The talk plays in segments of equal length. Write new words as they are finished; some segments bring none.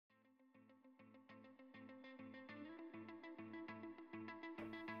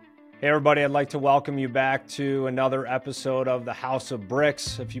Hey everybody, I'd like to welcome you back to another episode of the House of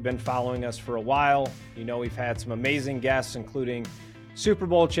Bricks. If you've been following us for a while, you know we've had some amazing guests, including Super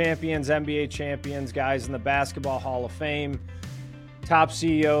Bowl champions, NBA champions, guys in the Basketball Hall of Fame, top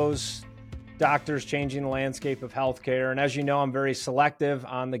CEOs, doctors changing the landscape of healthcare. And as you know, I'm very selective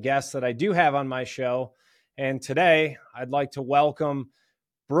on the guests that I do have on my show. And today, I'd like to welcome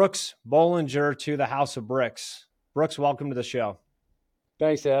Brooks Bollinger to the House of Bricks. Brooks, welcome to the show.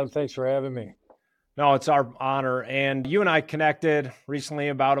 Thanks, Adam. Thanks for having me. No, it's our honor. And you and I connected recently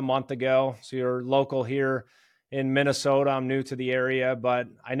about a month ago. So you're local here in Minnesota. I'm new to the area, but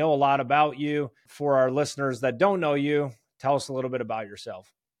I know a lot about you. For our listeners that don't know you, tell us a little bit about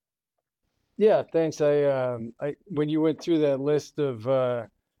yourself. Yeah, thanks. I when you went through that list of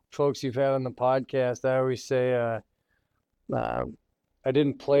folks you've had on the podcast, I always say I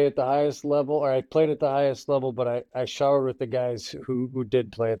didn't play at the highest level, or I played at the highest level, but I showered with the guys who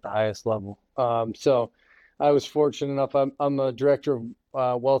did play at the highest level. So I was fortunate enough. I'm a director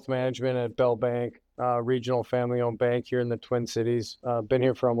of wealth management at Bell Bank, regional family-owned bank here in the Twin Cities. Been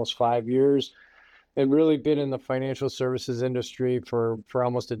here for almost 5 years, and really been in the financial services industry for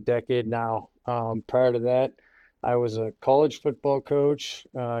almost a decade now. Prior to that, I was a college football coach,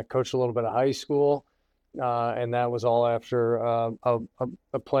 coached a little bit of high school. And that was all after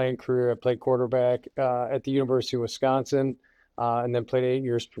a playing career. I played quarterback at the University of Wisconsin, and then played 8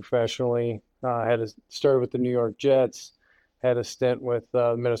 years professionally. Started with the New York Jets, had a stint with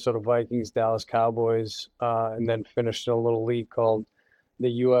the Minnesota Vikings, Dallas Cowboys, and then finished in a little league called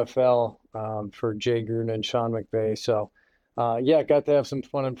the UFL for Jay Gruden and Sean McVay. So, yeah, got to have some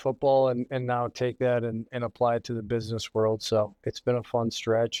fun in football, and now take that and apply it to the business world. So it's been a fun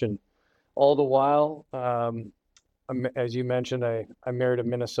stretch. And all the while, as you mentioned, I married a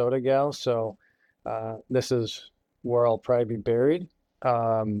Minnesota gal, so this is where I'll probably be buried.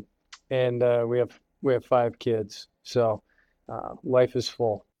 And we have 5 kids, so life is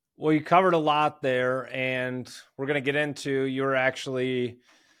full. Well, you covered a lot there, and we're going to get into you're actually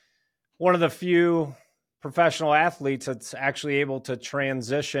one of the few professional athletes that's actually able to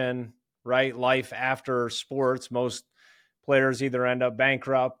transition, right, life after sports. Most players either end up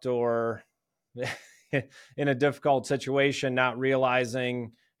bankrupt or in a difficult situation, not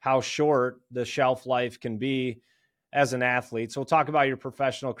realizing how short the shelf life can be as an athlete. So we'll talk about your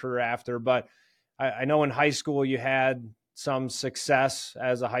professional career after, but I know in high school you had some success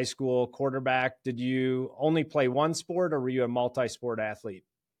as a high school quarterback. Did you only play one sport, or were you a multi-sport athlete?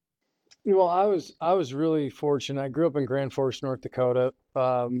 Well, I was really fortunate. I grew up in Grand Forks, North Dakota,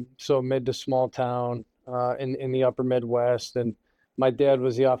 so mid to small town in the upper Midwest, and my dad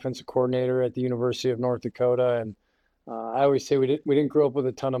was the offensive coordinator at the University of North Dakota. And I always say we didn't grow up with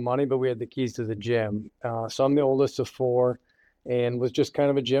a ton of money, but we had the keys to the gym. So I'm the oldest of 4, and was just kind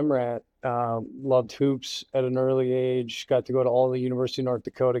of a gym rat. Loved hoops at an early age. Got to go to all the University of North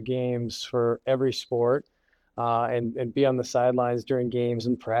Dakota games for every sport. And be on the sidelines during games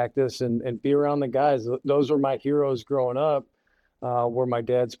and practice, and be around the guys. Those were my heroes growing up, were my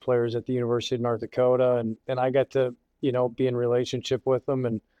dad's players at the University of North Dakota. And I got to, be in relationship with them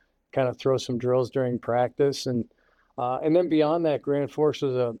and kind of throw some drills during practice. And then beyond that, Grand Forks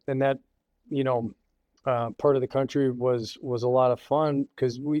was part of the country was a lot of fun,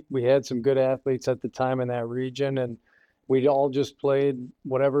 because we had some good athletes at the time in that region, and we all just played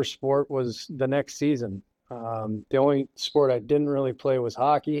whatever sport was the next season. The only sport I didn't really play was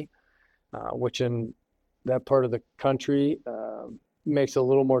hockey, which in that part of the country makes it a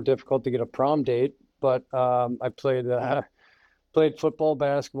little more difficult to get a prom date. But I played football,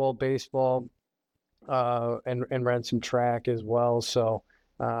 basketball, baseball, and ran some track as well. So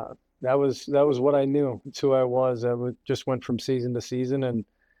that was what I knew. It's who I was. Just went from season to season, and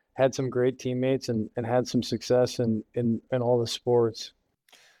had some great teammates, and had some success in all the sports.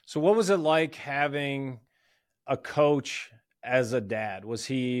 So what was it like having a coach as a dad? Was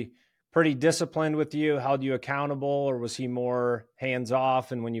he pretty disciplined with you, held you accountable, or was he more hands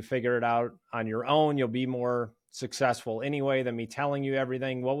off, and when you figure it out on your own, you'll be more successful anyway than me telling you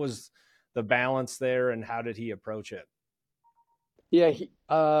everything? What was the balance there, and how did he approach it? Yeah,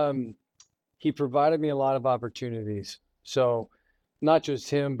 he provided me a lot of opportunities. So not just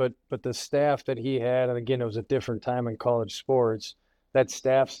him, but the staff that he had. And again, it was a different time in college sports. That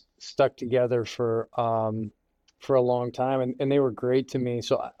staff stuck together for a long time, and they were great to me.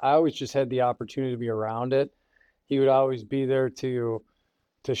 So I always just had the opportunity to be around it. He would always be there to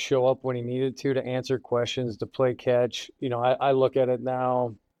show up when he needed to answer questions, to play catch. I look at it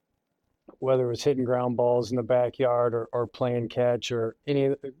now, whether it was hitting ground balls in the backyard, or playing catch, or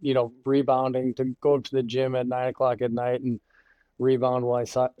any, rebounding, to go to the gym at 9 o'clock at night and rebound while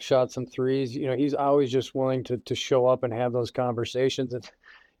I shot some threes. He's always just willing to show up and have those conversations. And,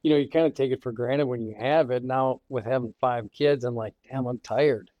 you kind of take it for granted when you have it. Now with having 5 kids, I'm like, damn, I'm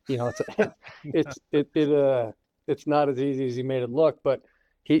tired. It's not as easy as he made it look, but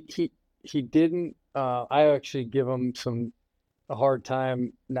he didn't, I actually give him a hard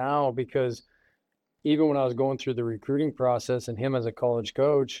time now, because even when I was going through the recruiting process and him as a college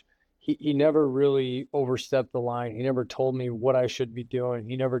coach, he never really overstepped the line. He never told me what I should be doing.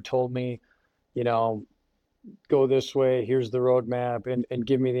 He never told me, go this way, here's the roadmap, and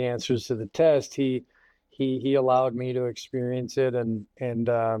give me the answers to the test. He allowed me to experience it and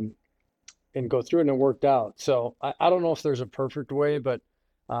go through it, and it worked out. So I don't know if there's a perfect way, but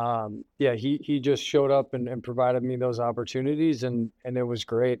yeah, he just showed up and provided me those opportunities, and it was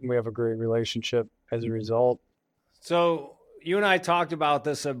great. And we have a great relationship as a result. So you and I talked about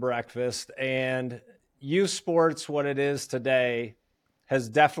this at breakfast, and youth sports, what it is today, has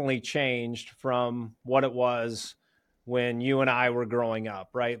definitely changed from what it was when you and I were growing up,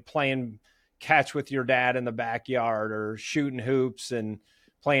 right? Playing catch with your dad in the backyard, or shooting hoops and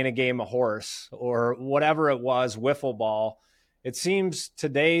playing a game of horse, or whatever it was, wiffle ball. It seems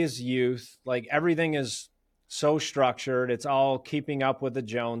today's youth, like everything is so structured. It's all keeping up with the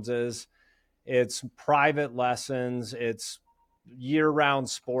Joneses. It's private lessons. It's year-round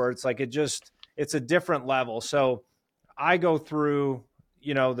sports. Like it's a different level. So I go through,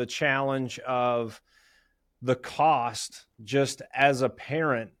 the challenge of the cost just as a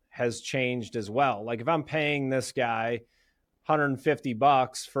parent has changed as well. Like if I'm paying this guy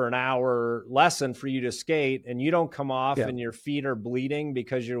 $150 for an hour lesson for you to skate, and you don't come off and your feet are bleeding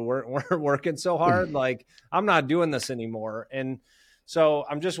because you're working so hard, like I'm not doing this anymore. And so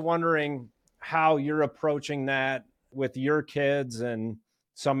I'm just wondering how you're approaching that with your kids, and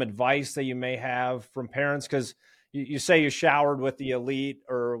some advice that you may have from parents, because you say you showered with the elite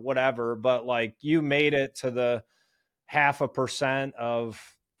or whatever, but like you made it to the 0.5% of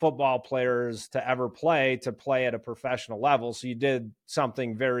football players to ever play at a professional level. So you did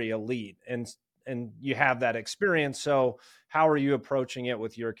something very elite, and you have that experience. So how are you approaching it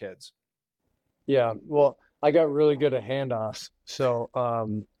with your kids? Yeah, well, I got really good at handoffs. So,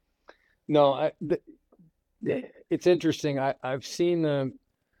 no, it's interesting. I've seen the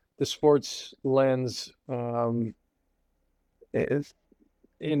sports lens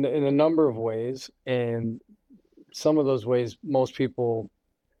in a number of ways, and some of those ways most people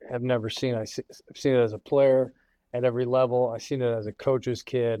have never seen. I've seen it as a player at every level. I've seen it as a coach's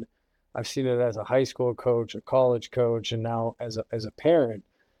kid. I've seen it as a high school coach, a college coach, and now as a parent.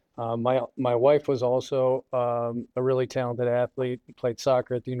 My wife was also a really talented athlete, played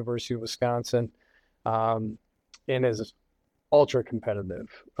soccer at the University of Wisconsin, and is ultra competitive.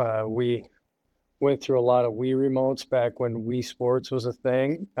 We went through a lot of Wii remotes back when Wii Sports was a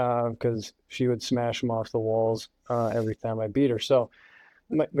thing, because she would smash them off the walls every time I beat her. So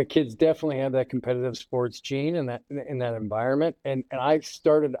my kids definitely have that competitive sports gene in that environment. And I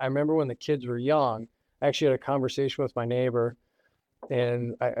remember when the kids were young, I actually had a conversation with my neighbor,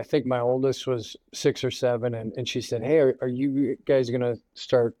 and I think my oldest was 6 or 7, and she said, "Hey, are you guys going to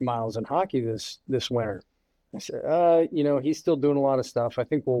start Miles in hockey this winter?" I said, he's still doing a lot of stuff. I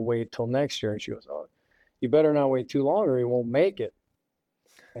think we'll wait till next year. And she goes, "Oh, you better not wait too long or he won't make it."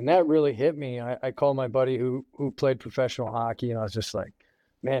 And that really hit me. I called my buddy who played professional hockey, and I was just like,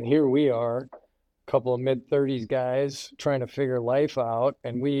 man, here we are, a couple of mid-30s guys trying to figure life out,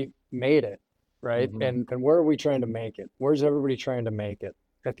 and we made it, right? Mm-hmm. And where are we trying to make it? Where's everybody trying to make it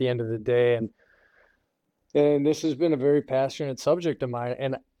at the end of the day? And this has been a very passionate subject of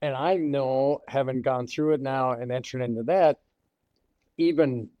mine. And I know, having gone through it now and entering into that,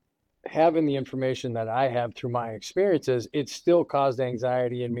 even having the information that I have through my experiences, it still caused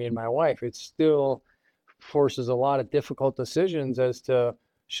anxiety in me and my wife. It still forces a lot of difficult decisions as to,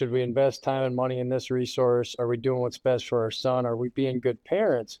 should we invest time and money in this resource? Are we doing what's best for our son? Are we being good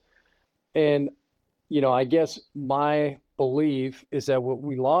parents? And, I guess my belief is that what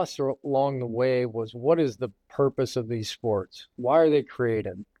we lost along the way was, what is the purpose of these sports? Why are they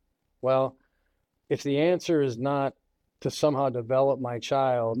created? Well, if the answer is not to somehow develop my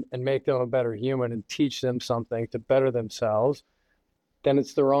child and make them a better human and teach them something to better themselves, then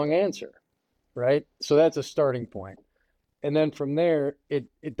it's the wrong answer, right? So that's a starting point. And then from there,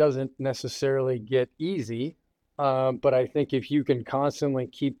 it doesn't necessarily get easy. But I think if you can constantly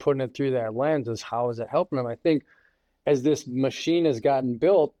keep putting it through that lens, is how is it helping them? I think as this machine has gotten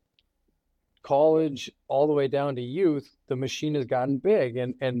built, college all the way down to youth, the machine has gotten big,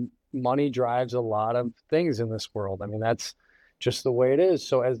 and money drives a lot of things in this world. I mean, that's just the way it is.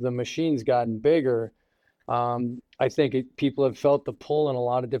 So as the machine's gotten bigger, I think people have felt the pull in a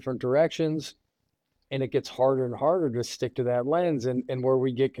lot of different directions, and it gets harder and harder to stick to that lens. And where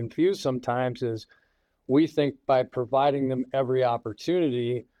we get confused sometimes is we think by providing them every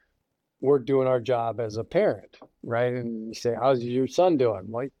opportunity, we're doing our job as a parent, right? And you say, how's your son doing?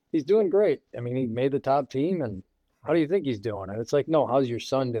 Like, he's doing great. I mean, he made the top team, and how do Right. you think he's doing? And it's like, no, how's your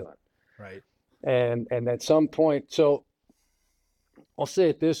son doing? Right. And at some point, so I'll say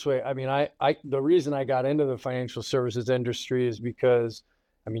it this way. I mean, the reason I got into the financial services industry is because,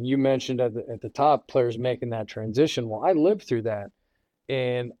 I mean, you mentioned at the top players making that transition. Well, I lived through that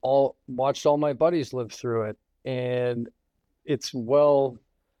and watched all my buddies live through it. And it's well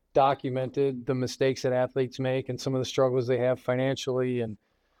documented the mistakes that athletes make and some of the struggles they have financially and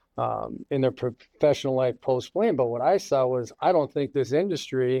in their professional life post playing. But what I saw was I don't think this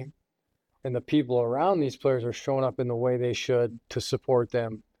industry and the people around these players are showing up in the way they should to support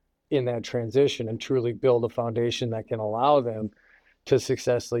them in that transition and truly build a foundation that can allow them to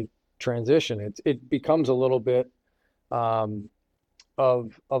successfully transition. It becomes a little bit um,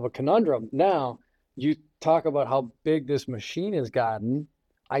 of a conundrum. Now, you talk about how big this machine has gotten.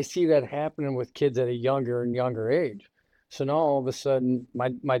 I see that happening with kids at a younger and younger age. So now all of a sudden,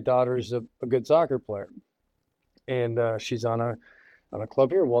 my daughter's a good soccer player, and she's on a club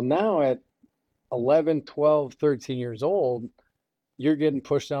here. Well, now at 11, 12, 13 years old, you're getting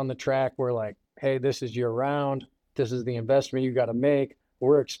pushed down the track where, like, hey, this is year round. This is the investment you got to make.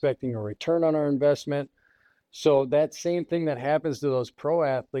 We're expecting a return on our investment. So that same thing that happens to those pro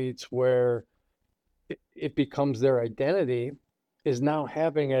athletes where it becomes their identity is now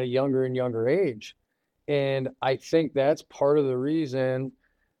happening at a younger and younger age. And I think that's part of the reason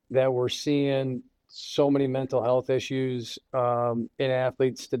that we're seeing so many mental health issues in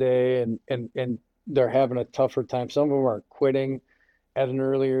athletes today, and they're having a tougher time. Some of them are quitting at an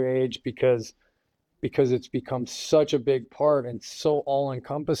earlier age because it's become such a big part and so all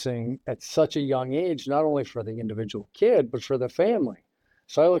encompassing at such a young age, not only for the individual kid, but for the family.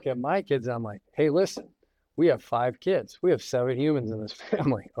 So I look at my kids and I'm like, hey, listen, we have 5 kids. We have 7 humans in this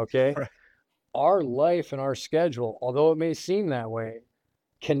family. Okay. Right. Our life and our schedule, although it may seem that way,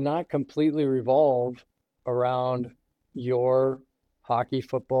 cannot completely revolve around your hockey,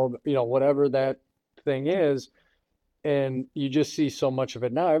 football, whatever that thing is. And you just see so much of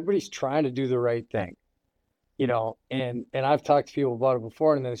it now. Everybody's trying to do the right thing, and I've talked to people about it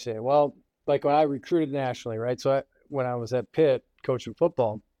before, and they say, well, like when I recruited nationally, right? So when I was at Pitt coaching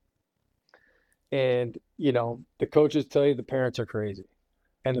football, and the coaches tell you the parents are crazy,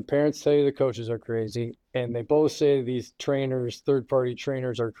 and the parents tell you the coaches are crazy, and they both say these trainers, third-party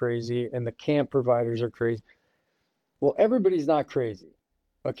trainers, are crazy, and the camp providers are crazy. Well, everybody's not crazy,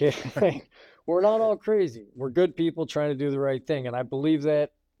 okay? We're not all crazy. We're good people trying to do the right thing, and I believe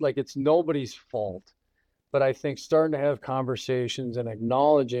that, like, it's nobody's fault. But I think starting to have conversations and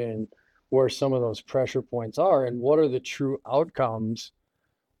acknowledging where some of those pressure points are and what are the true outcomes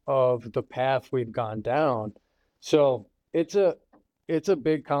of the path we've gone down. So it's a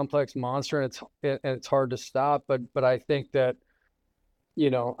big complex monster, and it's hard to stop. But I think that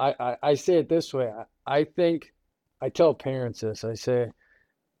I say it this way. I think I tell parents this. I say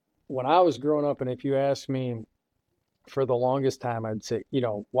when I was growing up, and if you ask me for the longest time, I'd say,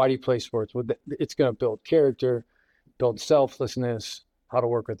 why do you play sports? Well, it's going to build character, build selflessness, how to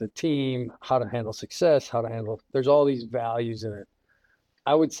work with a team, how to handle success, there's all these values in it.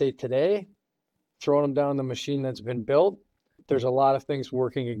 I would say today, throwing them down the machine that's been built, there's a lot of things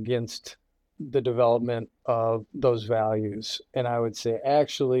working against the development of those values. And I would say,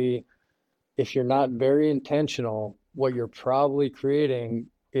 actually, if you're not very intentional, what you're probably creating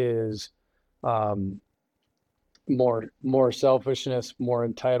is um, more selfishness, more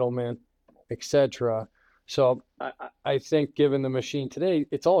entitlement, etc. So I think given the machine today,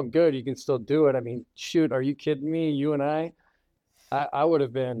 it's all good. You can still do it. I mean, shoot, are you kidding me? You and I would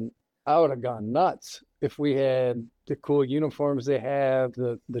have gone nuts if we had the cool uniforms they have,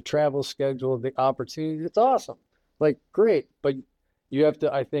 the travel schedule, the opportunity. It's awesome. Like, great. But you have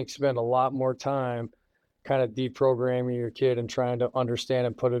to, I think, spend a lot more time kind of deprogramming your kid and trying to understand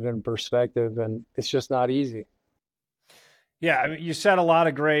and put it in perspective. And it's just not easy. Yeah, I mean, you said a lot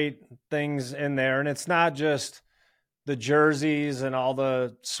of great things in there, and it's not just the jerseys and all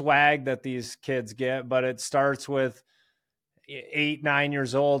the swag that these kids get, but it starts with 8, 9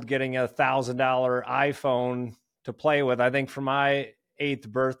 years old getting $1,000 iPhone to play with. I think for my 8th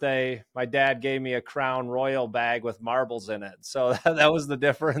birthday, my dad gave me a Crown Royal bag with marbles in it. So that was the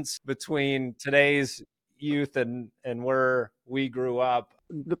difference between today's youth and where we grew up.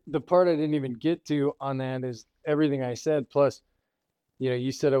 The part I didn't even get to on that is everything I said. Plus,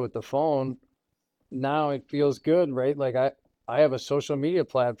 you said it with the phone. now it feels good, right? Like I have a social media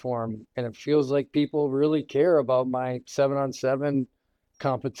platform and it feels like people really care about my 7-on-7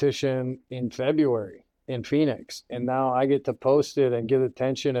 competition in February in Phoenix. And now I get to post it and get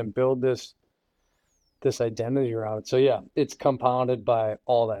attention and build this identity around it. So yeah, it's compounded by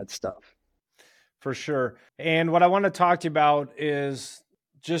all that stuff. For sure. And what I want to talk to you about is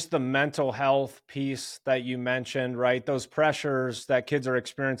just the mental health piece that you mentioned, right? Those pressures that kids are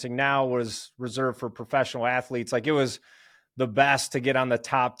experiencing now was reserved for professional athletes. Like it was the best to get on the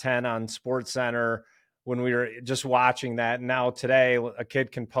top 10 on Sports Center when we were just watching that. And now today, a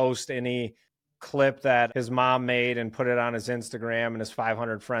kid can post any clip that his mom made and put it on his Instagram, and his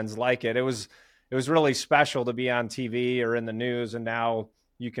 500 friends like it. It was really special to be on TV or in the news, and now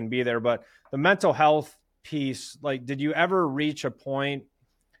you can be there. But the mental health piece, like, did you ever reach a point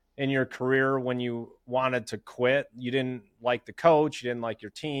in your career when you wanted to quit? You didn't like the coach, you didn't like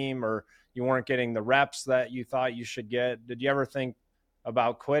your team, or you weren't getting the reps that you thought you should get. Did you ever think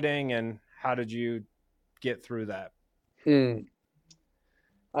about quitting, and how did you get through that? Hmm.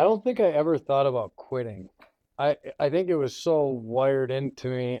 I don't think I ever thought about quitting. I think it was so wired into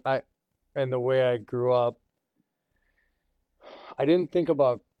me. And the way I grew up, I didn't think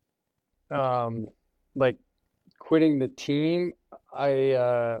about um like quitting the team.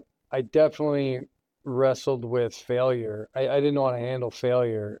 I definitely wrestled with failure. I didn't know how to handle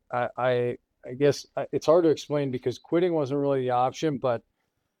failure. I guess it's hard to explain because quitting wasn't really the option, but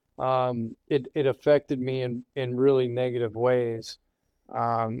it affected me in really negative ways.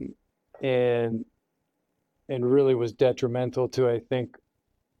 Um, and really was detrimental to, I think,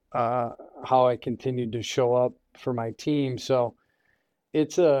 uh, how I continued to show up for my team. So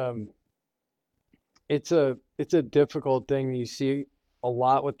it's it's a difficult thing. You see a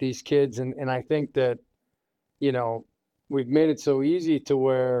lot with these kids, and I think that, you know, we've made it so easy to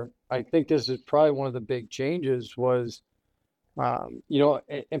where I think this is probably one of the big changes was,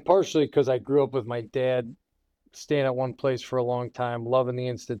 and partially because I grew up with my dad staying at one place for a long time, loving the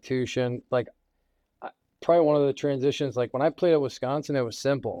institution. Like, probably one of the transitions, like when I played at Wisconsin, it was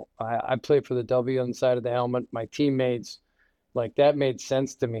simple. I played for the W on the side of the helmet. My teammates, like that made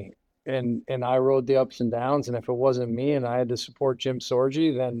sense to me. And I rode the ups and downs. And if it wasn't me and I had to support Jim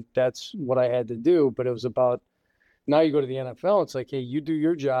Sorgi, then that's what I had to do. But it was about now you go to the NFL, it's like, hey, you do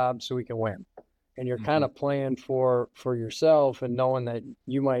your job so we can win. And you're kind Mhm. of playing for yourself and knowing that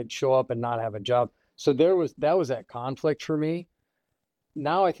you might show up and not have a job. So that was that conflict for me.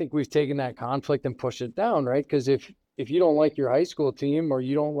 Now I think we've taken that conflict and pushed it down, right? Because if you don't like your high school team or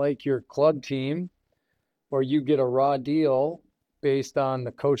you don't like your club team or you get a raw deal based on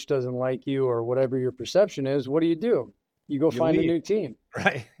the coach doesn't like you or whatever your perception is, what do? You go You find a leave, new team.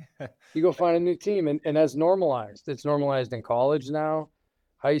 right? You go find a new team, and that's normalized. It's normalized in college now,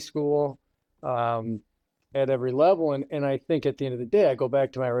 high school, um, at every level. And I think at the end of the day, I go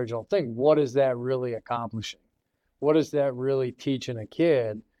back to my original thing. What is that really accomplishing? What is that really teaching a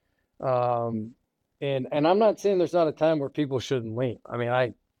kid? Um, and I'm not saying there's not a time where people shouldn't leave. I mean,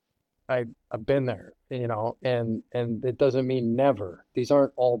 I've been there, and it doesn't mean never. These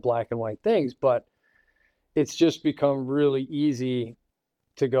aren't all black and white things, but it's just become really easy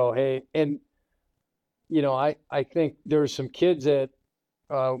to go, hey, and I think there's some kids that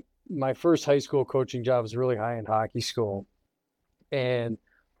uh, my first high school coaching job was really high end hockey school, and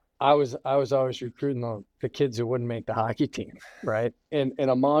I was always recruiting the kids who wouldn't make the hockey team, right? And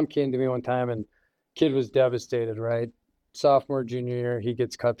a mom came to me one time and kid was devastated, right? Sophomore, junior year, he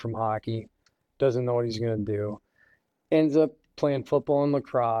gets cut from hockey, doesn't know what he's going to do, ends up playing football and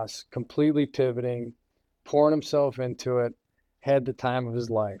lacrosse, completely pivoting, pouring himself into it, had the time of his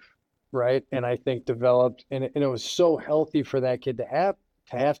life, right? And I think developed, and it was so healthy for that kid to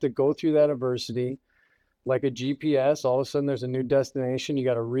have to go through that adversity like a GPS. All of a sudden, there's a new destination. You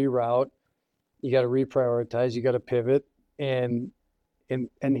got to reroute, you got to reprioritize, you got to pivot, and and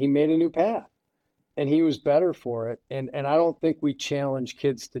he made a new path, and he was better for it. And I don't think we challenge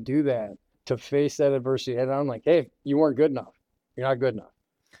kids to do that, to face that adversity head on. Like, hey, you weren't good enough. You're not good enough.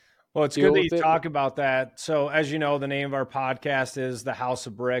 Well, it's good Deal that you with it. talk about that. So, as you know, the name of our podcast is The House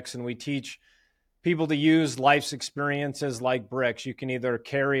of Bricks, and we teach people to use life's experiences like bricks. You can either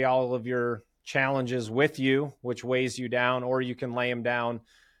carry all of your challenges with you, which weighs you down, or you can lay them down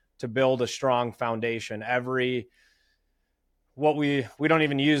to build a strong foundation. We don't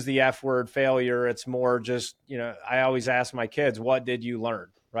even use the F word failure. It's more just, I always ask my kids, what did you learn?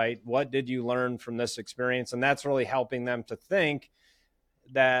 Right? What did you learn from this experience? And that's really helping them to think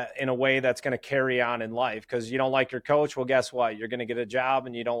that in a way that's going to carry on in life. Because you don't like your coach, well, guess what? You're going to get a job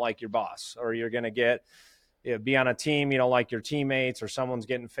and you don't like your boss, or you're going to be on a team, you don't like your teammates, or someone's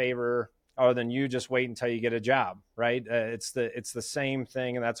getting other than you just wait until you get a job, right? It's the same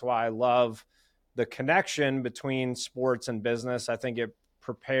thing. And that's why I love the connection between sports and business. I think it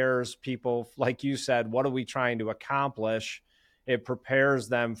prepares people, like you said, what are we trying to accomplish? It prepares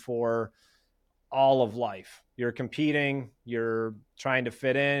them for all of life. You're competing, you're trying to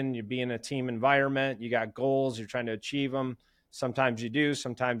fit in, you be in a team environment, you got goals, you're trying to achieve them. Sometimes you do,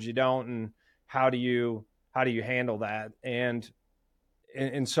 sometimes you don't. And how do you handle that? And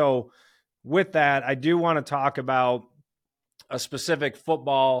so with that, I do want to talk about a specific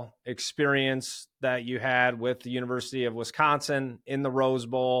football experience that you had with the University of Wisconsin in the Rose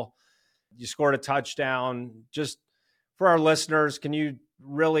Bowl. You scored a touchdown. Just for our listeners, can you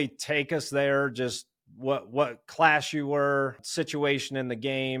really take us there? Just what class you were, situation in the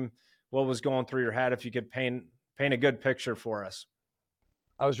game, what was going through your head, if you could paint a good picture for us.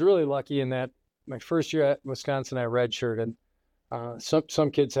 I was really lucky in that my first year at Wisconsin, I redshirted.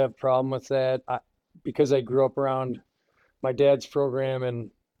 Some kids have a problem with that. Because I grew up around my dad's program and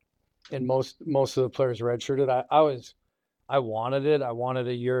most of the players redshirted, I wanted it. I wanted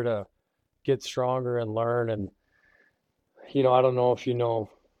a year to get stronger and learn. And I don't know if you know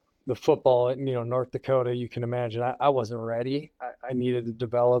the football in North Dakota. You can imagine I wasn't ready. I needed to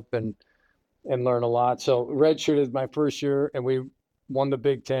develop and learn a lot. So redshirted my first year, and we won the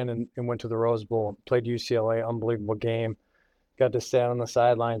Big Ten and went to the Rose Bowl. Played UCLA, unbelievable game. Got to stand on the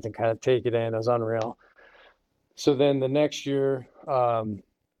sidelines and kind of take it in. It was unreal. So then the next year, I'm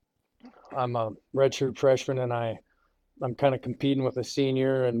a redshirt freshman, and I'm kind of competing with a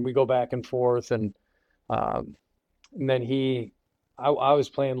senior, and we go back and forth. And then I was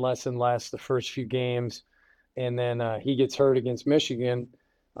playing less and less the first few games, and then he gets hurt against Michigan,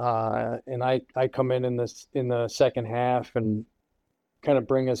 and I come in the second half and kind of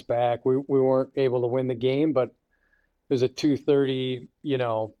bring us back. We weren't able to win the game, but it was a 2:30,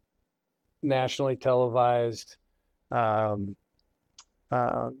 nationally televised. Brent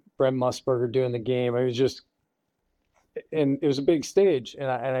Musburger doing the game. It was a big stage, and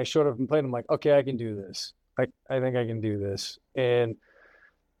I showed up and played. I'm like, okay, I can do this. I think I can do this. And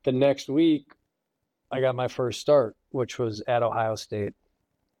the next week, I got my first start, which was at Ohio State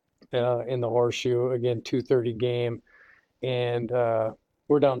in the Horseshoe. Again, 2:30 game, and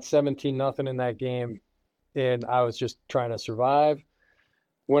we're down 17-0 in that game, and I was just trying to survive.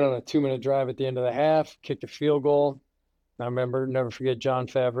 Went on a 2-minute drive at the end of the half, kicked a field goal. I remember, never forget, John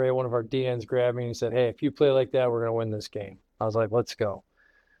Favre, one of our DNs, grabbed me and said, hey, if you play like that, we're going to win this game. I was like, let's go.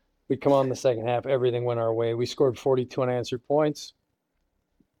 We come on in the second half. Everything went our way. We scored 42 unanswered points.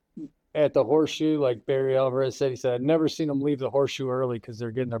 At the Horseshoe, like Barry Alvarez said, he said, I'd never seen them leave the Horseshoe early because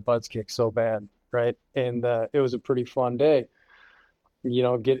they're getting their butts kicked so bad, right? And it was a pretty fun day.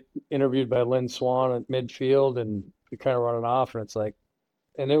 Get interviewed by Lynn Swan at midfield, and we kind of running off, and it's like,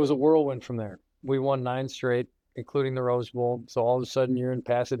 and it was a whirlwind from there. We won 9 straight, including the Rose Bowl. So all of a sudden you're in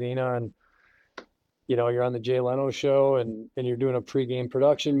Pasadena, and you're on the Jay Leno show, and you're doing a pregame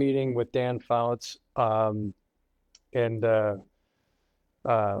production meeting with Dan Fouts. Why am I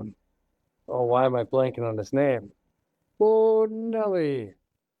blanking on his name? Bonelli.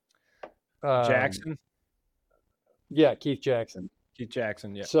 Jackson? Yeah, Keith Jackson. Keith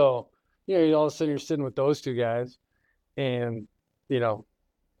Jackson, yeah. So, all of a sudden you're sitting with those two guys, and,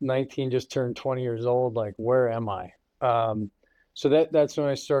 19 just turned 20 years old. Like, where am I? So that's when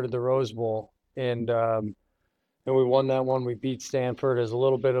I started the Rose Bowl, and we won that one. We beat Stanford. It was a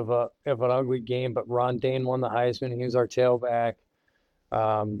little bit of an ugly game, but Ron Dane won the Heisman. He was our tailback.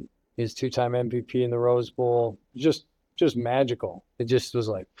 He's 2-time MVP in the Rose Bowl. Just magical. It just was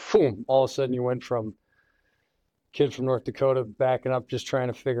like, boom! All of a sudden, you went from kid from North Dakota backing up, just trying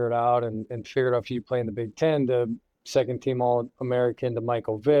to figure it out, and figured out if you play in the Big Ten, to second-team All-American, to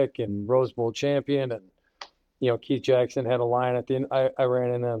Michael Vick and Rose Bowl champion. And Keith Jackson had a line at the end. I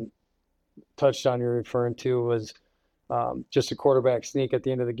ran in, a touchdown you're referring to was just a quarterback sneak at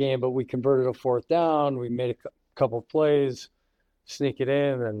the end of the game, but we converted a 4th down. We made a couple plays, sneak it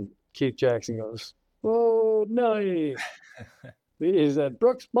in, and Keith Jackson goes, "Oh, no." He said,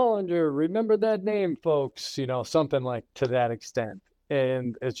 "Brooks Bollinger, remember that name, folks," something like to that extent.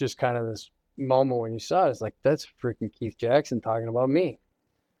 And it's just kind of this moment when you saw it, it's like, that's freaking Keith Jackson talking about me.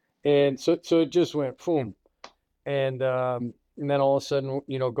 And so it just went boom. And then all of a sudden,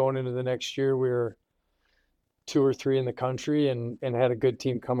 going into the next year, we were 2 or 3 in the country, and had a good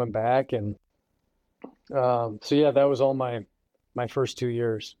team coming back. And so yeah, that was all my first 2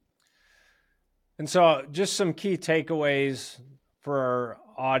 years. And so just some key takeaways for our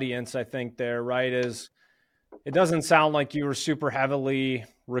audience, I think there, right, is it doesn't sound like you were super heavily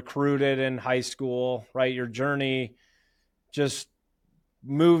recruited in high school, right? Your journey just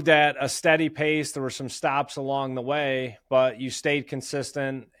moved at a steady pace. There were some stops along the way, but you stayed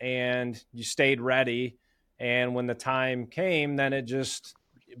consistent and you stayed ready. And when the time came, then it just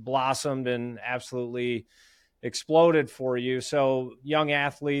blossomed and absolutely exploded for you. So young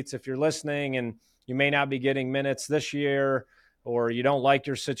athletes, if you're listening and you may not be getting minutes this year, or you don't like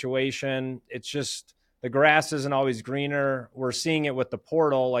your situation, it's just the grass isn't always greener. We're seeing it with the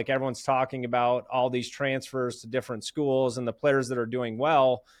portal, like everyone's talking about all these transfers to different schools and the players that are doing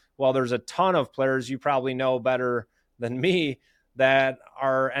well. Well, there's a ton of players you probably know better than me that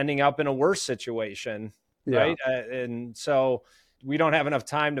are ending up in a worse situation, right? And so we don't have enough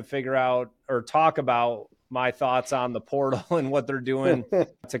time to figure out or talk about my thoughts on the portal and what they're doing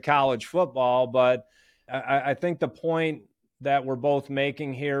to college football. But I think the point that we're both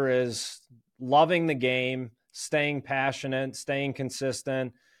making here is loving the game, staying passionate, staying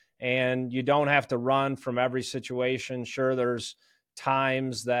consistent, and you don't have to run from every situation. Sure, there's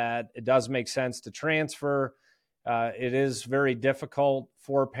times that it does make sense to transfer. It is very difficult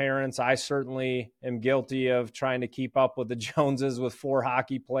for parents. I certainly am guilty of trying to keep up with the Joneses with 4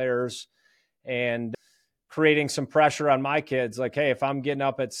 hockey players and creating some pressure on my kids. Like, hey, if I'm getting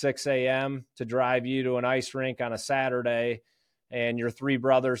up at 6 a.m. to drive you to an ice rink on a Saturday and your 3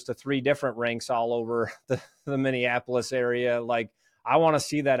 brothers to 3 different rinks all over the Minneapolis area, like, I want to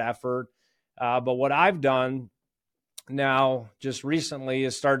see that effort. But what I've done now just recently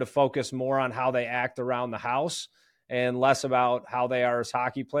is started to focus more on how they act around the house and less about how they are as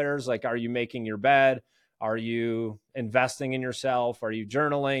hockey players. Like, are you making your bed? Are you investing in yourself? Are you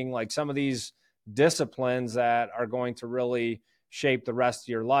journaling? Like, some of these disciplines that are going to really shape the rest of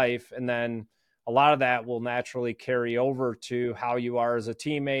your life. And then a lot of that will naturally carry over to how you are as a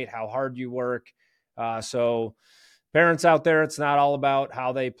teammate, how hard you work. So parents out there, it's not all about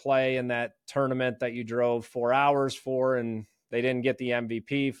how they play in that tournament that you drove 4 hours for and they didn't get the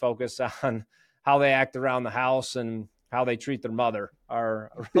MVP. Focus on how they act around the house and how they treat their mother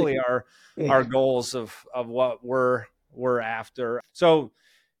are really our goals of what we're after. So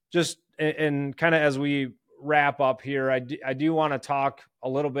just and kind of as we wrap up here, I do want to talk a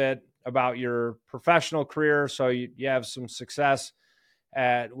little bit about your professional career. So you have some success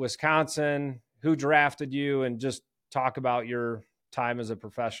at Wisconsin. Who drafted you, and just talk about your time as a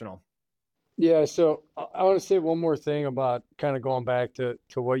professional. Yeah, so I want to say one more thing about kind of going back to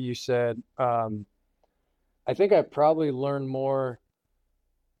what you said. I think I probably learned more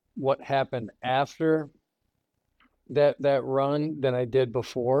what happened after that run than I did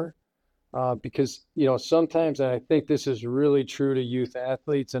before. Because, sometimes, and I think this is really true to youth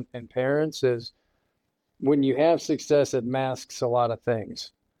athletes and parents, is when you have success, it masks a lot of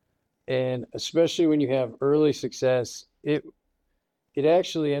things. And especially when you have early success, it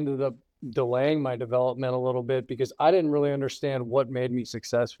actually ended up delaying my development a little bit because I didn't really understand what made me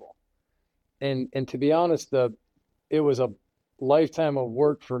successful. And to be honest, it was a lifetime of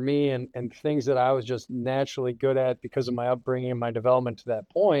work for me and things that I was just naturally good at because of my upbringing and my development to that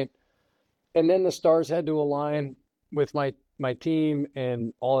point. And then the stars had to align with my team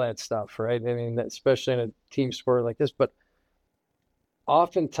and all that stuff, right? I mean, especially in a team sport like this. But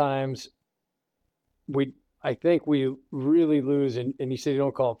oftentimes I think we really lose, and you said you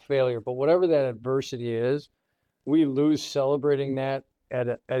don't call it failure, but whatever that adversity is, we lose celebrating that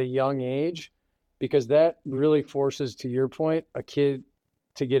at a young age, because that really forces, to your point, a kid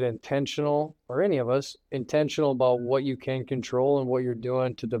to get intentional, or any of us, intentional about what you can control and what you're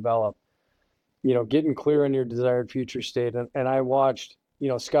doing to develop. Getting clear on your desired future state. And I watched,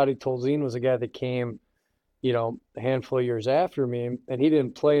 Scotty Tolzien was a guy that came, a handful of years after me, and he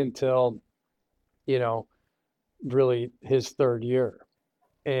didn't play until, really his 3rd year.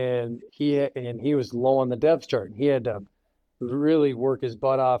 And he was low on the depth chart. He had to really work his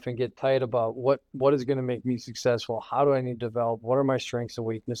butt off and get tight about what is going to make me successful. How do I need to develop? What are my strengths and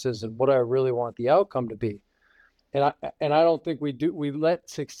weaknesses, and what do I really want the outcome to be? And I don't think we do. We let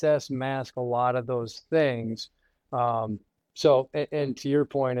success mask a lot of those things. So, and to your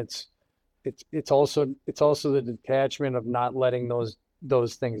point, it's also the detachment of not letting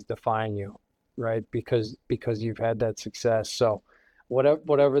those things define you, right? Because you've had that success. So,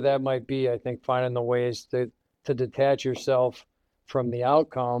 whatever that might be, I think finding the ways to detach yourself from the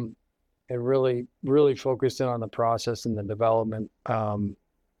outcome and really focus in on the process and the development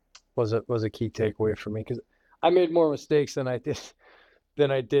was a key takeaway for me, because I made more mistakes than I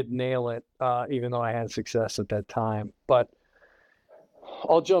did nail it, even though I had success at that time. But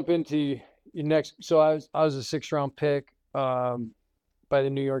I'll jump into your next. So I was a 6th round pick by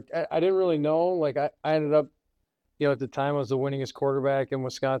the New York. I didn't really know. Like, I ended up, at the time I was the winningest quarterback in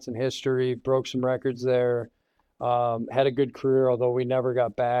Wisconsin history, broke some records there. Had a good career, although we never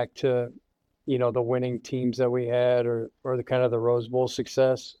got back to, the winning teams that we had or the kind of the Rose Bowl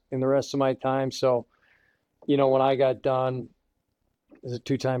success in the rest of my time. So, when I got done as a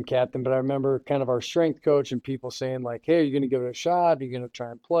two-time captain, but I remember kind of our strength coach and people saying like, hey, are you going to give it a shot? Are you going to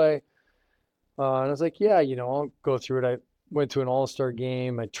try and play? And I was like, yeah, I'll go through it. I went to an all-star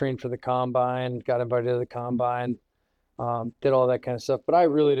game. I trained for the combine, got invited to the combine, did all that kind of stuff. But I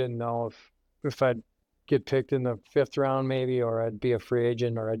really didn't know if I'd get picked in the 5th round maybe, or I'd be a free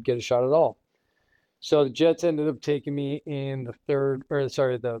agent, or I'd get a shot at all. So the Jets ended up taking me in the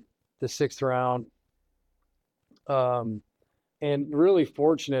 6th round. And really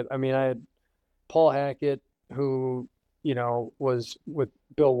fortunate. I mean, I had Paul Hackett, who, was with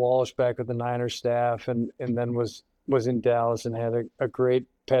Bill Walsh back with the Niners staff, and then was in Dallas and had a great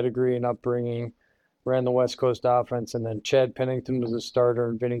pedigree and upbringing, ran the West Coast offense. And then Chad Pennington was the starter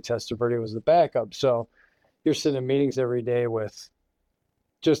and Vinny Testaverde was the backup. So you're sitting in meetings every day with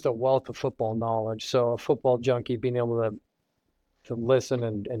just a wealth of football knowledge. So a football junkie being able to listen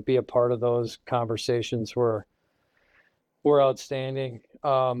and be a part of those conversations were outstanding.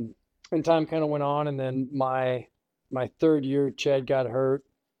 And time kind of went on, and then my 3rd year, Chad got hurt.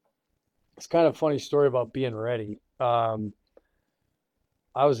 It's kind of a funny story about being ready. I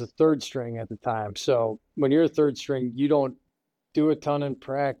was a 3rd string at the time. So when you're a 3rd string, you don't do a ton in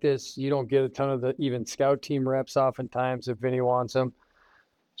practice. You don't get a ton of the even scout team reps oftentimes if Vinny wants them.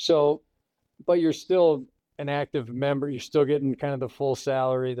 So, but you're still an active member. You're still getting kind of the full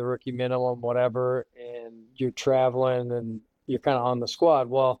salary, the rookie minimum, whatever, and you're traveling and you're kind of on the squad.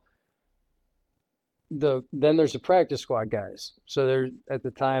 Well, then there's the practice squad guys. So at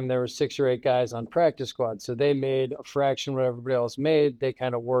the time there were 6 or 8 guys on practice squad. So they made a fraction of what everybody else made. They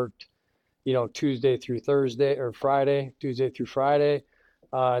kind of worked, Tuesday through Thursday or Tuesday through Friday.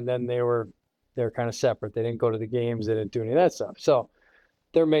 And then they're kind of separate. They didn't go to the games. They didn't do any of that stuff. So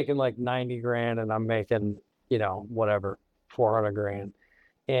they're making like 90 grand and I'm making, whatever, 400 grand.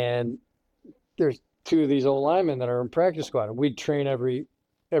 And there's 2 of these old linemen that are in practice squad. And we'd train every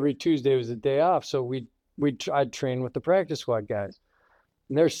Tuesday was a day off. So I'd train with the practice squad guys.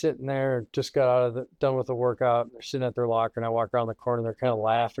 And they're sitting there, just got done with the workout. They're sitting at their locker and I walk around the corner and they're kind of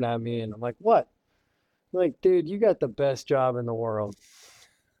laughing at me. And I'm like, what? I'm like, dude, you got the best job in the world.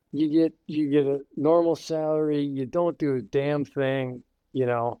 You get a normal salary. You don't do a damn thing,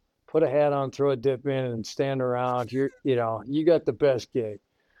 put a hat on, throw a dip in and stand around. You got the best gig.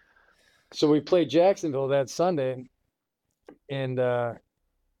 So we played Jacksonville that Sunday and,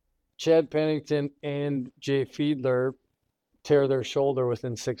 Chad Pennington and Jay Fiedler tear their shoulder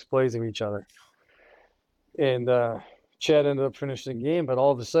within 6 plays of each other. And Chad ended up finishing the game, but all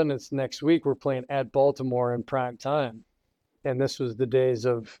of a sudden it's next week we're playing at Baltimore in prime time. And this was the days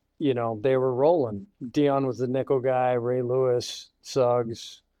of, they were rolling. Dion was the nickel guy, Ray Lewis,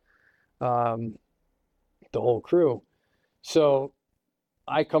 Suggs, the whole crew. So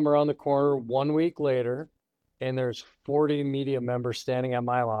I come around the corner 1 week later, and there's 40 media members standing at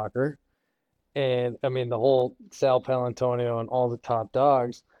my locker. And I mean, the whole Sal Palantonio and all the top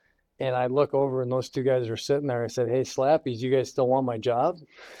dogs. And I look over and those 2 guys are sitting there. I said, hey, Slappies, you guys still want my job?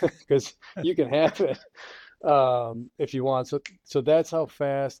 Because you can have it if you want. So that's how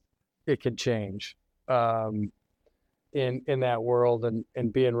fast it can change in that world.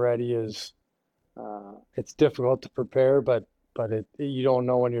 And being ready is, it's difficult to prepare, but you don't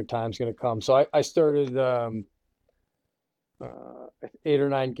know when your time's going to come. So I started 8 or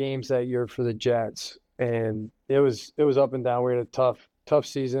 9 games that year for the Jets, and it was up and down. We had a tough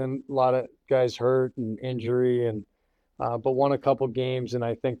season, a lot of guys hurt and injury, and but won a couple games, and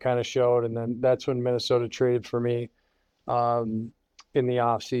I think kind of showed. And then that's when Minnesota traded for me in the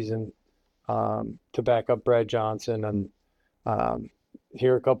off season to back up Brad Johnson, and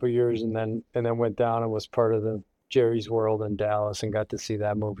here a couple years, and then went down and was part of the Jerry's World in Dallas and got to see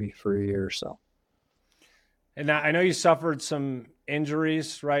that movie for a year or so. And I know you suffered some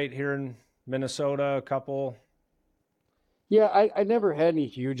injuries right here in Minnesota, a couple. Yeah, I never had any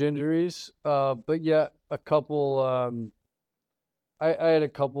huge injuries, but yeah, a couple. I had a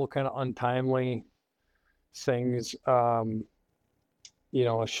couple kind of untimely things, a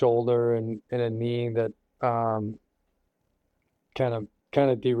shoulder and a knee that kind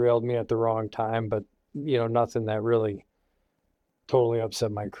of derailed me at the wrong time, but nothing that really totally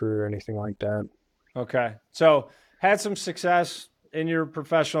upset my career or anything like that. Okay. So had some success in your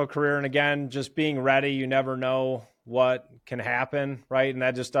professional career. And again, just being ready, you never know what can happen, right? And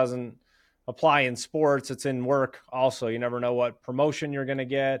that just doesn't apply in sports. It's in work also. You never know what promotion you're going to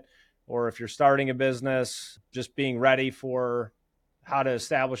get, or if you're starting a business, just being ready for how to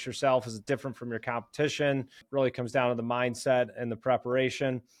establish yourself as different from your competition. It really comes down to the mindset and the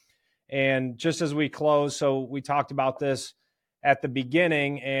preparation. And just as we close, so we talked about this at the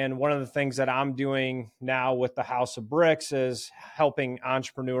beginning, and one of the things that I'm doing now with the House of Bricks is helping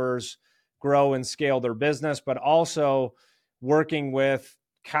entrepreneurs grow and scale their business, but also working with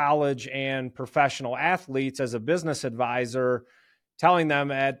college and professional athletes as a business advisor, telling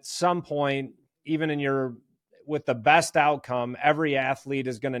them at some point, even in your with the best outcome, every athlete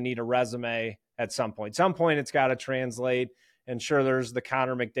is going to need a resume at some point. Some point it's got to translate. And sure, there's the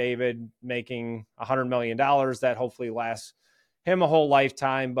Connor McDavid making $100 million that hopefully lasts him a whole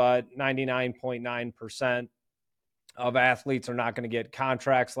lifetime, but 99.9% of athletes are not going to get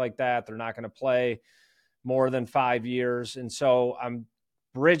contracts like that. They're not going to play more than 5 years. And so I'm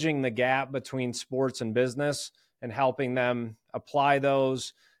bridging the gap between sports and business and helping them apply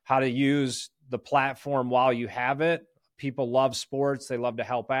those, how to use the platform while you have it. People love sports. They love to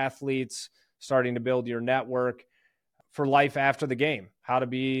help athletes, starting to build your network for life after the game, how to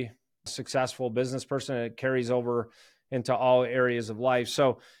be a successful business person. It carries over into all areas of life.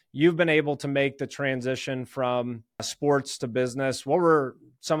 So you've been able to make the transition from sports to business. What were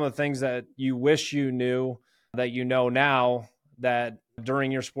some of the things that you wish you knew that you know now that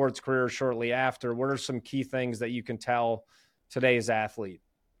during your sports career, shortly after? What are some key things that you can tell today's athlete?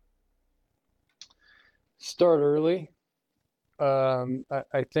 Start early.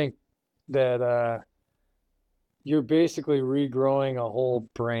 I think that you're basically regrowing a whole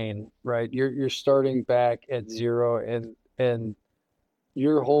brain, right? You're starting back at zero, and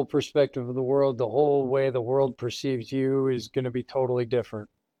your whole perspective of the world, the whole way the world perceives you is going to be totally different.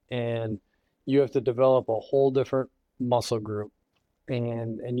 And you have to develop a whole different muscle group,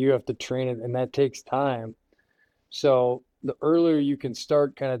 and you have to train it, and that takes time. So the earlier you can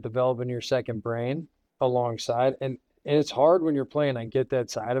start kind of developing your second brain alongside, and it's hard when you're playing. I get that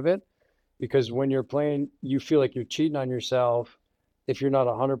side of it, because when you're playing, you feel like you're cheating on yourself if you're not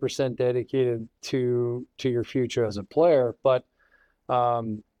 100% dedicated to your future as a player. But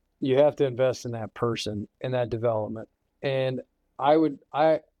you have to invest in that person and that development. And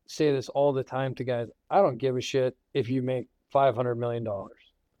I say this all the time to guys. I don't give a shit if you make $500 million.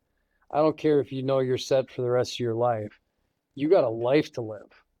 I don't care if you know you're set for the rest of your life. You got a life to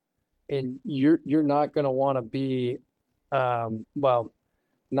live, and you're not going to want to be, well,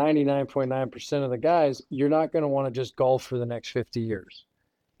 99.9% of the guys, you're not going to want to just golf for the next 50 years.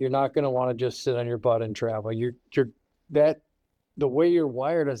 You're not going to want to just sit on your butt and travel. You're that the way you're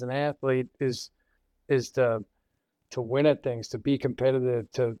wired as an athlete is to win at things, to be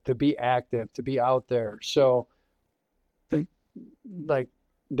competitive, to be active, to be out there. So like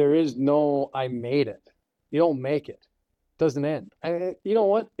there is no I made it. You don't make it. It doesn't end. You know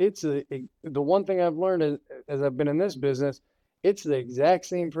what? It's the one thing I've learned as I've been in this business. It's the exact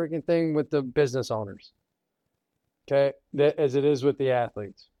same freaking thing with the business owners, okay, as it is with the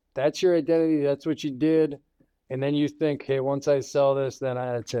athletes. That's your identity. That's what you did. And then you think, hey, once I sell this, then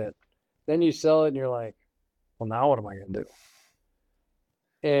that's it. Then you sell it and you're like, well, now what am I going to do?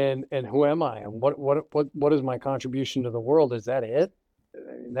 And who am I? And what is my contribution to the world? Is that it?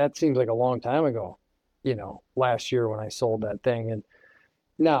 That seems like a long time ago, last year when I sold that thing. And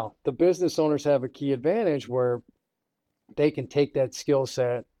now the business owners have a key advantage where they can take that skill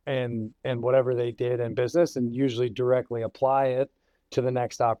set and whatever they did in business and usually directly apply it to the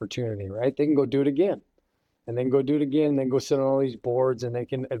next opportunity, right? They can go do it again, and then go do it again, and then go sit on all these boards, and they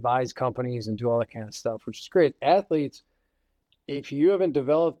can advise companies and do all that kind of stuff, which is great. Athletes, if you haven't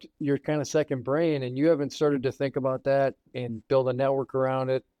developed your kind of second brain and you haven't started to think about that and build a network around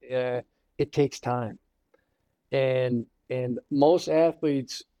it, it takes time. And most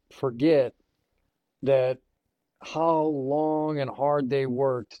athletes forget that how long and hard they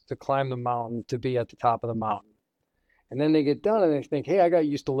worked to climb the mountain to be at the top of the mountain. And then they get done and they think, hey, I got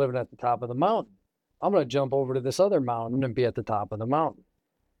used to living at the top of the mountain. I'm going to jump over to this other mountain and be at the top of the mountain.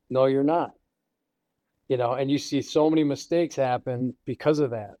 No, you're not. And you see so many mistakes happen because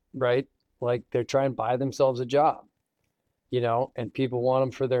of that, right? Like they're trying to buy themselves a job, and people want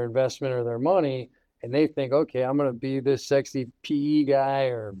them for their investment or their money. And they think, okay, I'm going to be this sexy PE guy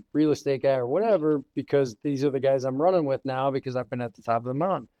or real estate guy or whatever, because these are the guys I'm running with now because I've been at the top of the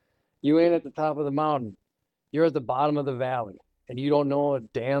mountain. You ain't at the top of the mountain. You're at the bottom of the valley, and you don't know a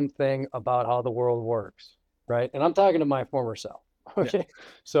damn thing about how the world works, right? And I'm talking to my former self, okay? Yeah.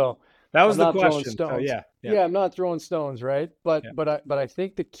 So that was I'm the not throwing question. stones. So yeah, I'm not throwing stones, right? But I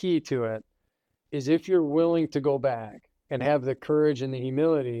think the key to it is if you're willing to go back and have the courage and the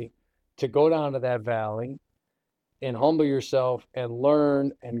humility to go down to that valley and humble yourself and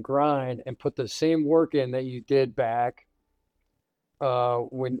learn and grind and put the same work in that you did back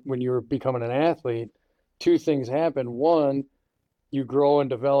when you're becoming an athlete, two things happen. One, you grow and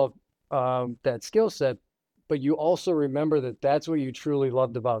develop that skill set, but you also remember that that's what you truly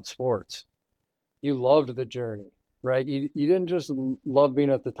loved about sports. You loved the journey, right? You didn't just love being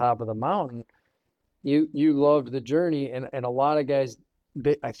at the top of the mountain. You loved the journey, and a lot of guys,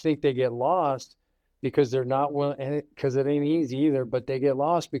 I think they get lost because they're not willing, and because it ain't easy either, but they get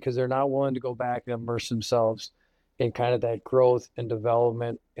lost because they're not willing to go back and immerse themselves in kind of that growth and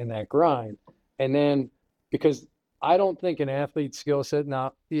development and that grind. And then because I don't think an athlete's skill set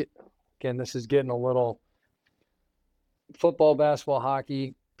now, again, this is getting a little football, basketball,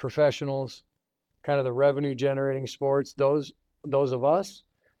 hockey, professionals, kind of the revenue generating sports, those of us,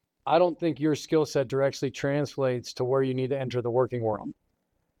 I don't think your skill set directly translates to where you need to enter the working world.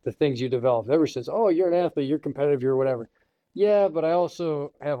 The things you develop. Everyone says, oh, you're an athlete, you're competitive, you're whatever. Yeah, but I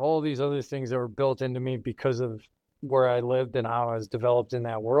also have all these other things that were built into me because of where I lived and how I was developed in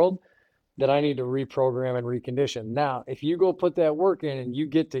that world that I need to reprogram and recondition. Now, if you go put that work in and you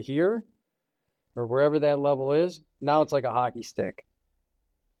get to here or wherever that level is, now it's like a hockey stick.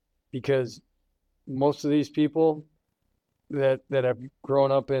 Because most of these people that have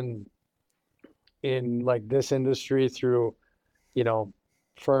grown up in like this industry through,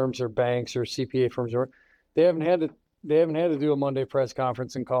 firms or banks or CPA firms, or they haven't had to do a Monday press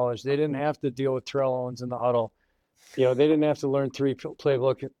conference in college. They didn't have to deal with Terrell Owens in the huddle. They didn't have to learn 3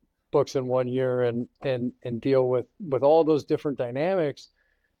 playbook books in 1 year and deal with all those different dynamics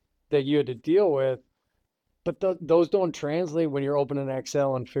that you had to deal with. But those don't translate when you're opening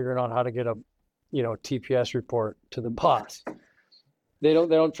Excel and figuring out how to get a TPS report to the boss. They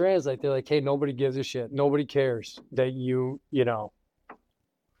don't translate. They're like, hey, nobody gives a shit. Nobody cares that you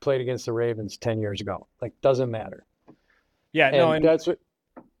played against the Ravens 10 years ago. Like, doesn't matter. Yeah, and that's what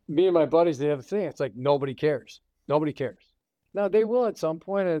me and my buddies, they have a thing. It's like, nobody cares. Nobody cares. Now, they will at some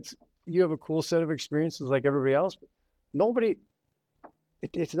point. You have a cool set of experiences like everybody else, but nobody,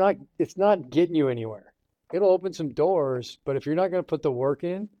 it's not getting you anywhere. It'll open some doors, but if you're not going to put the work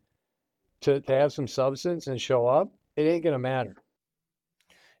in to have some substance and show up, it ain't going to matter.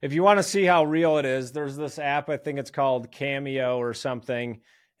 If you want to see how real it is, there's this app, I think it's called Cameo or something,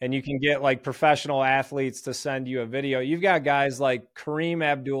 and you can get like professional athletes to send you a video. You've got guys like Kareem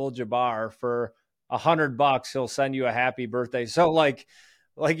Abdul-Jabbar for $100, he'll send you a happy birthday. So like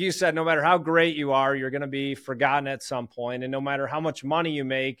you said, no matter how great you are, you're going to be forgotten at some point. And no matter how much money you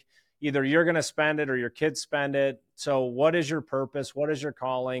make, either you're going to spend it or your kids spend it. So what is your purpose? What is your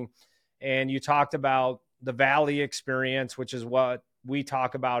calling? And you talked about the valley experience, which is what we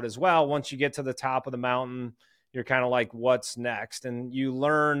talk about as well. Once you get to the top of the mountain, you're kind of like, what's next? And you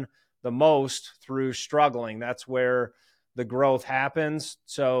learn the most through struggling. That's where the growth happens.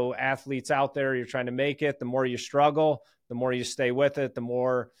 So athletes out there, you're trying to make it. The more you struggle, the more you stay with it, the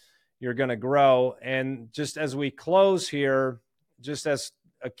more you're going to grow. And just as we close here, just as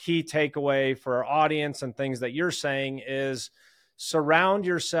a key takeaway for our audience and things that you're saying is surround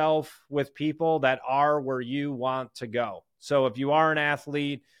yourself with people that are where you want to go. So if you are an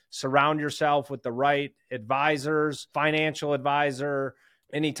athlete, surround yourself with the right advisors, financial advisor,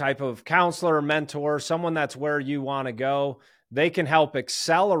 any type of counselor or mentor, someone that's where you want to go. They can help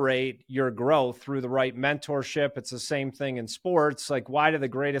accelerate your growth through the right mentorship. It's the same thing in sports. Like, why do the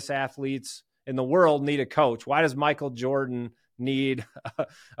greatest athletes in the world need a coach? Why does Michael Jordan need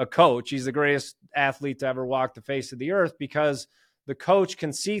a coach? He's the greatest athlete to ever walk the face of the earth because the coach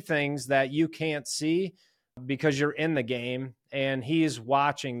can see things that you can't see because you're in the game and he's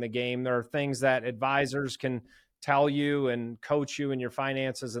watching the game. There are things that advisors can tell you and coach you in your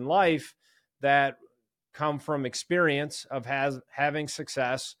finances and life that come from experience of having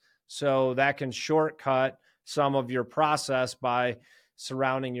success. So that can shortcut some of your process by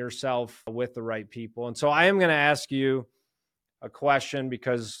surrounding yourself with the right people. And so I am going to ask you a question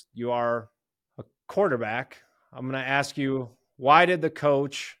because you are a quarterback. I'm going to ask you, why did the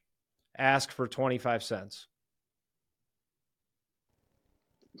coach ask for 25 cents?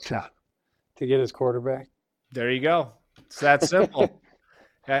 Yeah. To get his quarterback. There you go. It's that simple.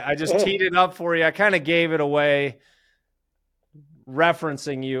 I just teed it up for you. I kind of gave it away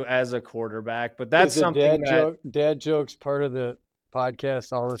referencing you as a quarterback, but that's something dad jokes part of the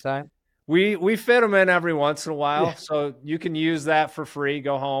podcast all the time. We fit them in every once in a while. Yeah. So you can use that for free.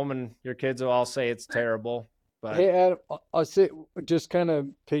 Go home and your kids will all say it's terrible. But hey, Adam, I'll say, just kind of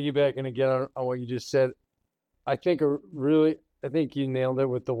piggybacking again on what you just said. I think you nailed it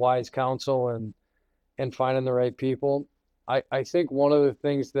with the wise counsel and finding the right people. I think one of the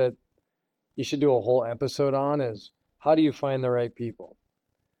things that you should do a whole episode on is how do you find the right people?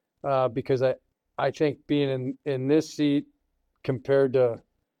 Because I think being in this seat compared to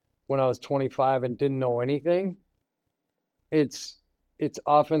when I was 25 and didn't know anything, it's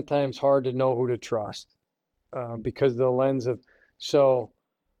oftentimes hard to know who to trust, because the lens of, so,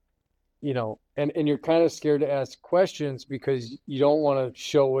 and you're kind of scared to ask questions because you don't want to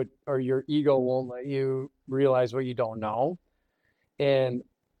show it, or your ego won't let you realize what you don't know. And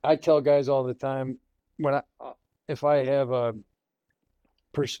I tell guys all the time, if I have a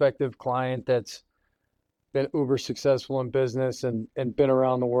prospective client that's been uber successful in business and been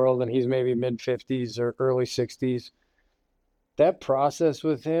around the world, and he's maybe mid 50s or early 60s, that process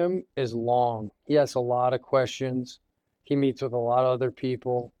with him is long. He asks a lot of questions. He meets with a lot of other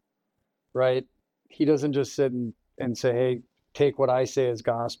people, right? He doesn't just sit and say, hey, take what I say as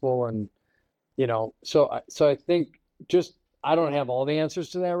gospel. And, so I think, just, I don't have all the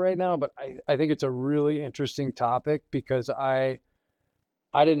answers to that right now, but I think it's a really interesting topic because I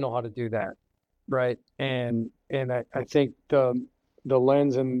didn't know how to do that. Right. And I think the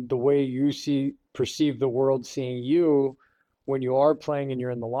lens and the way you perceive the world seeing you when you are playing and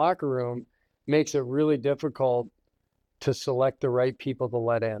you're in the locker room makes it really difficult to select the right people to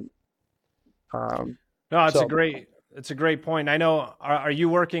let in. No, it's a great point. I know, are you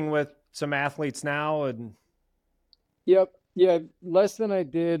working with some athletes now? And Yep. Yeah. Less than I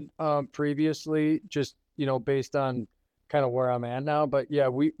did previously, just, based on kind of where I'm at now. But yeah,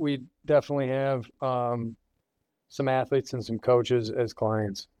 we definitely have some athletes and some coaches as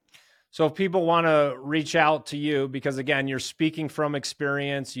clients. so if people want to reach out to you, because again, you're speaking from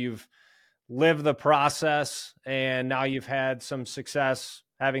experience, you've lived the process, and now you've had some success,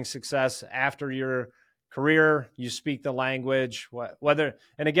 having success after your career, you speak the language, whether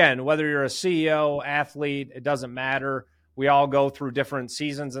you're a CEO, athlete, it doesn't matter. We all go through different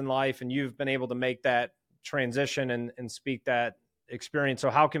seasons in life, and you've been able to make that transition and speak that experience. So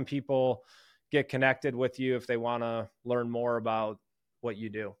how can people get connected with you if they want to learn more about what you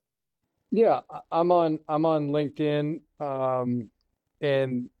do? Yeah, I'm on LinkedIn,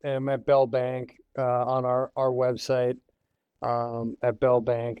 and I'm at Bell Bank on our website, at Bell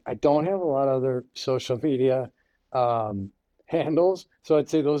Bank. I don't have a lot of other social media handles, so I'd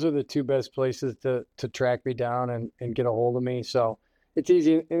say those are the two best places to track me down and get a hold of me. So it's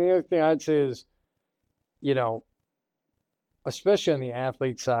easy. And the other thing I'd say is, especially on the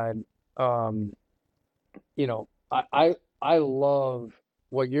athlete side, you know, I love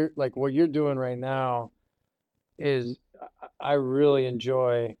what you're doing right now. Is I really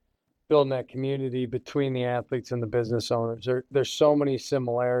enjoy building that community between the athletes and the business owners. There's so many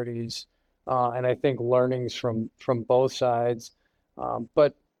similarities, and I think learnings from both sides.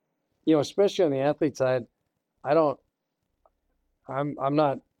 But especially on the athlete side, I don't. I'm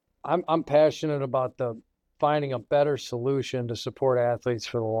not. I'm passionate about finding a better solution to support athletes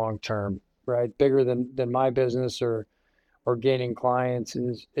for the long term. Right, bigger than my business or gaining clients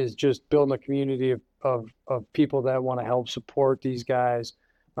is just building a community of people that want to help support these guys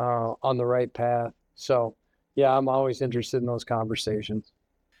on the right path. So yeah, I'm always interested in those conversations.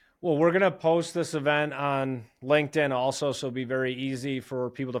 Well, we're going to post this event on LinkedIn also, so it'll be very easy for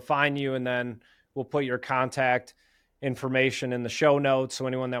people to find you. And then we'll put your contact information in the show notes. So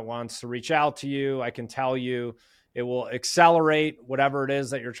anyone that wants to reach out to you, I can tell you it will accelerate whatever it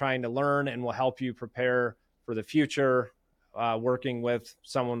is that you're trying to learn and will help you prepare for the future, working with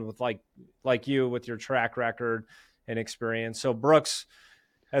someone with like you with your track record and experience. So Brooks,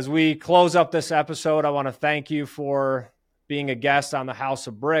 as we close up this episode, I want to thank you for being a guest on the House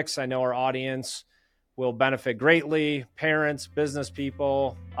of Bricks. I know our audience will benefit greatly. Parents, business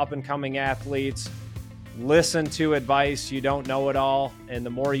people, up and coming athletes, listen to advice. You don't know it all. And the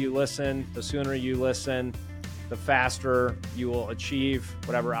more you listen, the sooner you listen, the faster you will achieve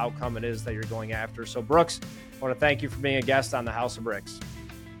whatever outcome it is that you're going after. So Brooks, I want to thank you for being a guest on the House of Bricks.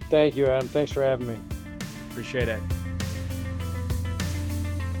 Thank you, Adam. Thanks for having me. Appreciate it.